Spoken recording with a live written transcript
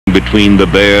between the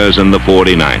Bears and the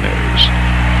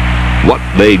 49ers. What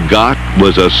they got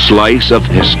was a slice of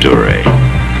history.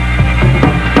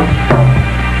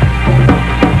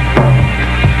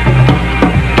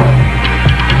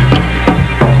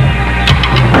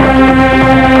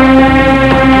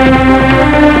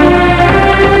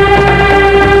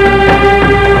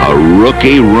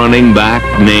 Rookie running back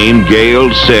named Gayle,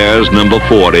 number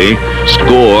 40,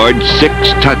 scored 6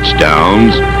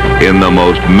 touchdowns in the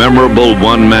most memorable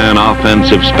one-man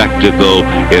offensive spectacle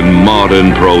in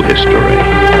modern pro history.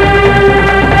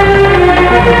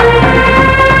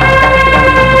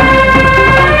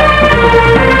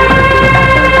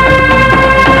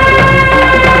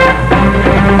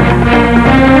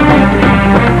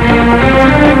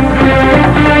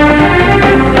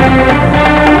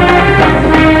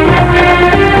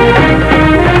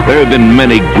 There have been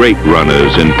many great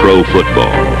runners in pro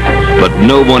football, but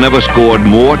no one ever scored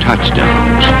more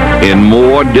touchdowns in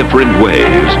more different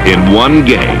ways in one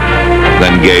game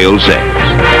than Gayle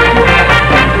Sayers.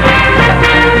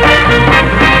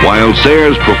 While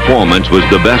Sayers' performance was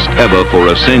the best ever for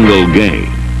a single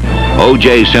game,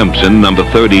 O.J. Simpson, number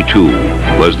 32,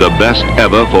 was the best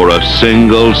ever for a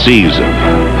single season.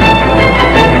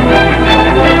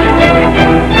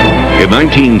 In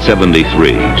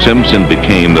 1973, Simpson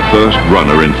became the first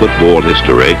runner in football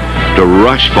history to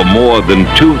rush for more than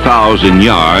 2,000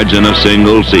 yards in a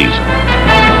single season.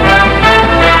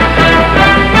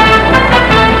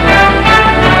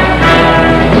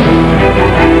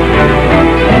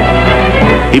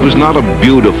 He was not a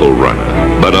beautiful runner,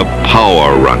 but a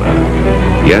power runner.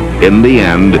 Yet, in the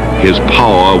end, his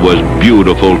power was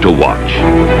beautiful to watch.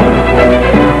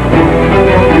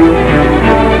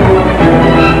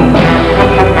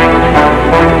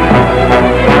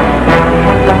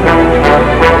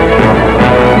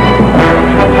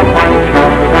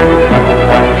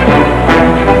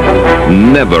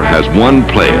 Never has one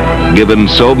player given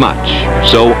so much,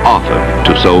 so often,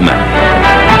 to so many.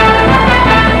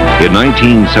 In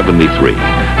 1973,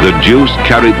 the Juice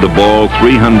carried the ball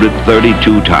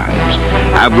 332 times,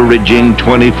 averaging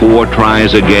 24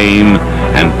 tries a game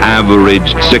and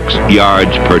averaged 6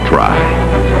 yards per try.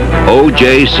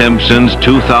 O.J. Simpson's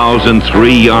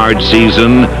 2003-yard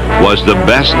season was the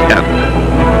best ever.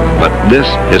 But this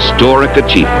historic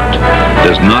achievement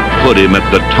does not put him at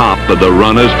the top of the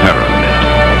runner's pyramid.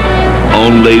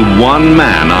 Only one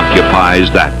man occupies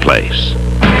that place: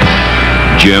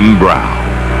 Jim Brown.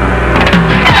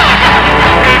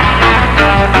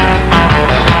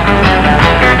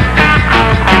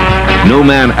 No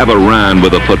man ever ran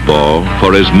with a football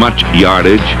for as much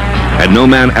yardage, and no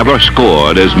man ever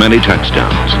scored as many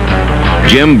touchdowns.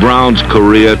 Jim Brown's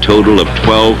career total of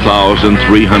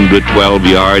 12,312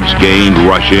 yards gained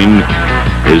rushing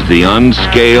is the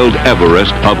unscaled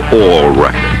Everest of all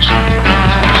records.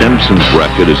 Simpson's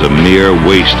record is a mere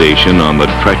way station on the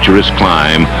treacherous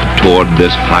climb toward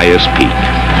this highest peak.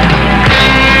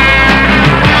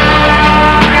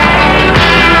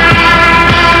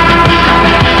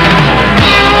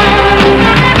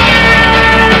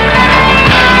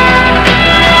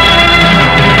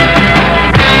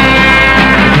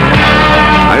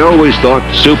 I always thought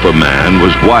Superman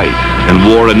was white and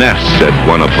wore an S, said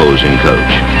one opposing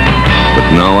coach. But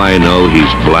now I know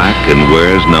he's black and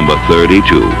wears number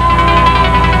 32.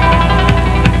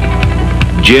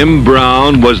 Jim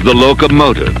Brown was the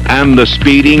locomotive and the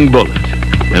speeding bullet,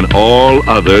 and all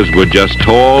others were just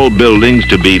tall buildings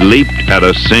to be leaped at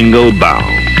a single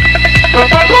bound.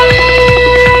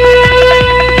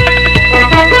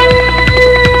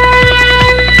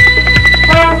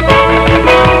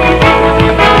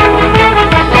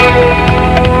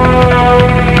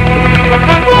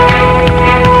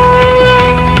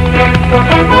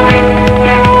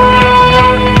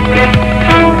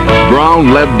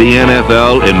 Brown led the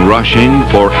NFL in rushing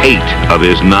for 8 of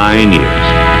his 9 years.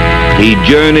 He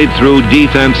journeyed through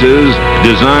defenses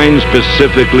designed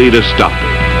specifically to stop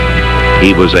him.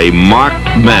 He was a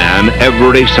marked man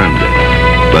every Sunday,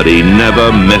 but he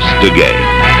never missed a game.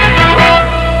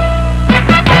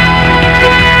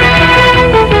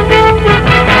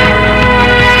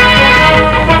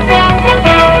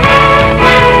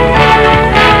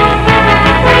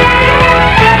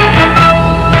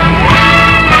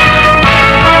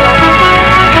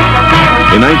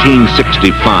 In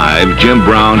 1965, Jim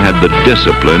Brown had the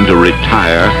discipline to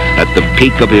retire at the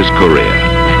peak of his career,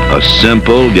 a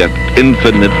simple yet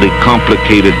infinitely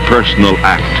complicated personal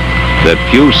act that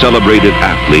few celebrated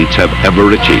athletes have ever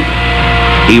achieved.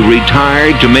 He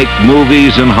retired to make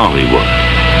movies in Hollywood,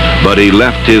 but he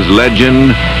left his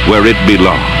legend where it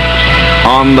belongs,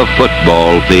 on the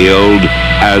football field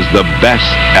as the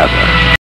best ever.